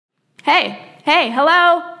Hey,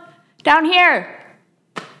 hello, down here.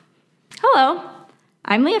 Hello,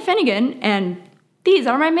 I'm Leah Finnegan, and these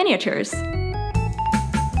are my miniatures.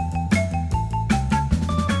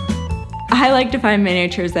 I like to find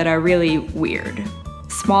miniatures that are really weird.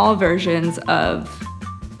 Small versions of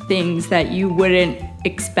things that you wouldn't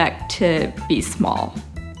expect to be small.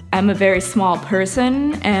 I'm a very small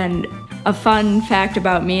person, and a fun fact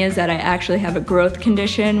about me is that I actually have a growth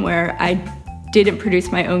condition where I didn't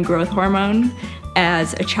produce my own growth hormone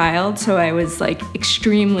as a child, so I was like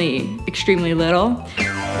extremely little.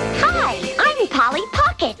 Hi, I'm Polly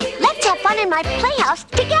Pocket. Let's have fun in my playhouse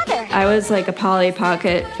together. I was like a Polly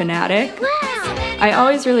Pocket fanatic. Wow. I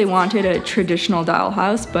always really wanted a traditional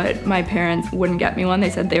dollhouse, but my parents wouldn't get me one. They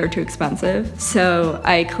said they were too expensive. So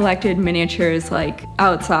I collected miniatures like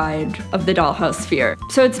outside of the dollhouse sphere.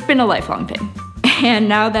 So it's been a lifelong thing. And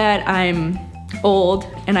now that I'm old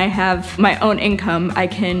and I have my own income, I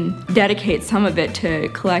can dedicate some of it to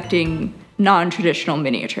collecting non-traditional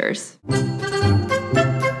miniatures.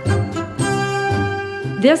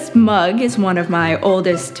 This mug is one of my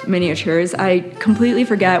oldest miniatures. I completely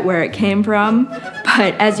forget where it came from,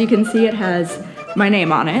 but as you can see, it has my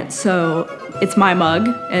name on it, so it's my mug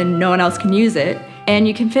and no one else can use it. And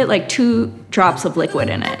you can fit like 2 drops of liquid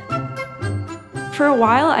in it. For a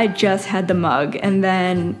while, I just had the mug, and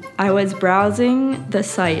then I was browsing the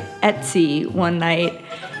site Etsy one night,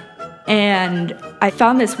 and I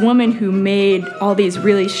found this woman who made all these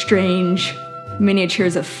really strange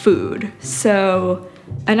miniatures of food. So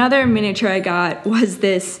another miniature I got was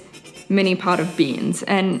this mini pot of beans,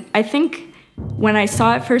 and I think when I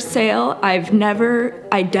saw it for sale, I've never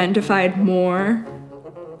identified more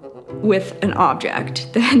with an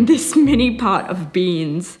object than this mini pot of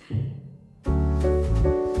beans.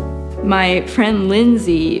 My friend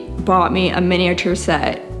Lindsay bought me a miniature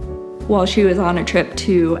set while she was on a trip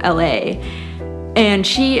to LA. And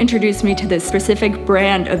she introduced me to this specific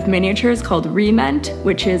brand of miniatures called Rement,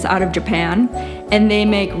 which is out of Japan. And they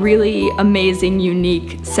make really amazing,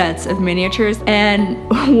 unique sets of miniatures. And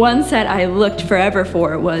one set I looked forever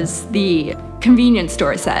for was the convenience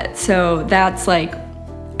store set. So that's like,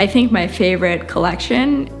 I think, my favorite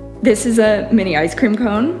collection. This is a mini ice cream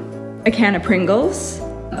cone, a can of Pringles,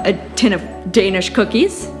 a tin of Danish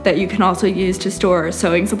cookies that you can also use to store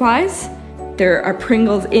sewing supplies. There are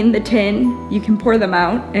Pringles in the tin. You can pour them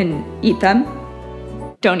out and eat them.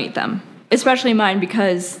 Don't eat them, especially mine,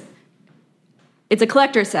 because it's a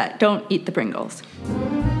collector set. Don't eat the Pringles.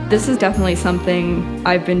 This is definitely something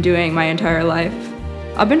I've been doing my entire life.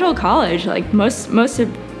 Up until college, like most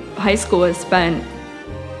of high school was spent,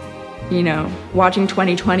 you know, watching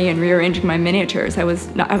 2020 and rearranging my miniatures. I was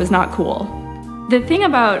not cool. The thing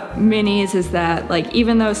about minis is that, like,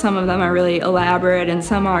 even though some of them are really elaborate and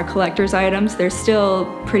some are collector's items, they're still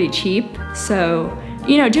pretty cheap. So,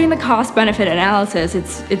 you know, doing the cost-benefit analysis,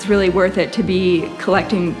 it's really worth it to be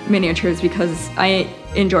collecting miniatures because I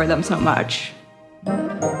enjoy them so much.